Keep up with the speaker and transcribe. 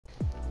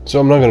So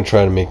I'm not going to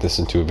try to make this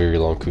into a very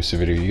long Cusa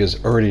video. You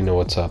guys already know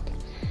what's up.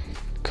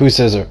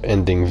 Cusas are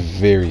ending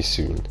very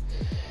soon.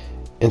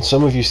 And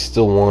some of you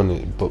still want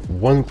it, but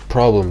one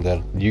problem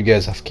that you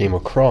guys have came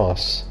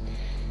across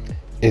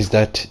is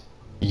that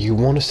you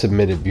want to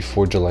submit it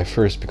before July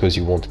 1st because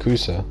you want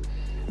Cusa,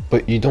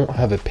 but you don't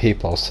have a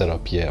PayPal set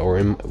up yet, or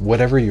in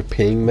whatever your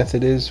paying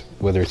method is,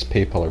 whether it's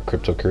PayPal or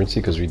cryptocurrency,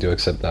 because we do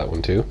accept that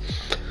one too.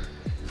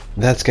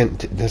 That's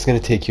gonna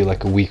take you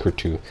like a week or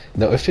two.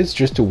 Now, if it's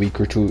just a week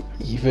or two,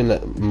 even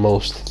at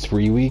most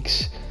 3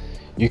 weeks,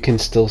 you can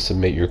still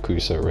submit your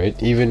Cusa,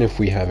 right? Even if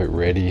we have it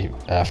ready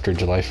after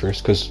July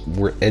 1st, because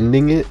we're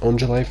ending it on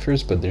July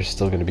 1st, but there's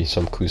still gonna be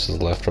some Cusas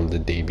left from the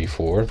day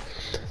before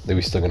that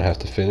we still gonna have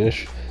to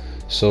finish.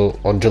 So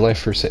on July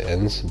 1st it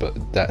ends,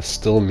 but that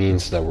still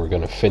means that we're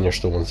gonna finish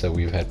the ones that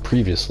we've had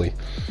previously.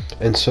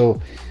 And so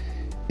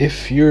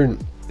if you're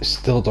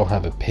still don't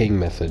have a paying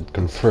method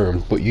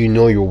confirmed, but you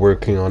know you're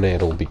working on it,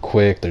 it'll be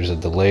quick, there's a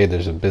delay,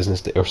 there's a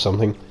business day or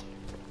something,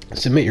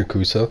 submit your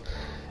Cusa,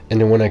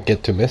 and then when I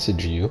get to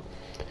message you,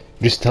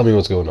 just tell me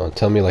what's going on.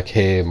 Tell me like,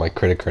 hey, my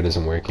credit card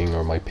isn't working,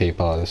 or my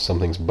PayPal,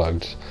 something's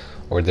bugged,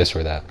 or this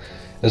or that.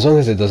 As long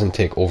as it doesn't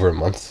take over a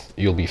month,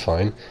 you'll be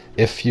fine.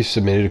 If you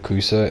submitted a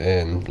Cusa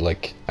and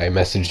like I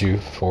messaged you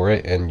for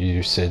it and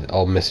you said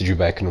I'll message you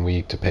back in a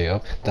week to pay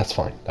up, that's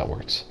fine, that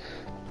works.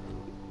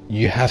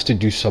 You have to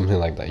do something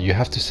like that. You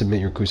have to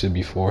submit your Cusa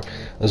before,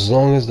 as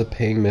long as the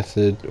paying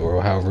method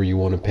or however you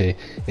want to pay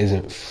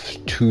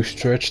isn't too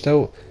stretched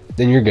out,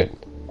 then you're good.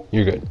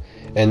 You're good.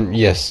 And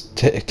yes,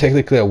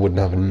 technically I would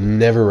have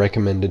never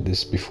recommended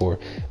this before,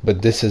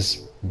 but this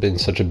has been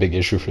such a big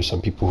issue for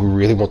some people who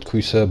really want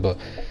Cusa, but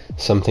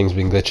something's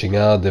been glitching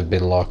out, they've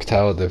been locked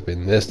out, they've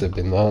been this, they've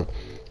been that.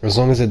 As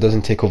long as it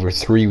doesn't take over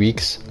 3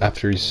 weeks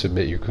after you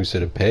submit your Cusa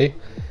to pay,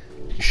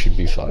 you should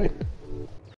be fine.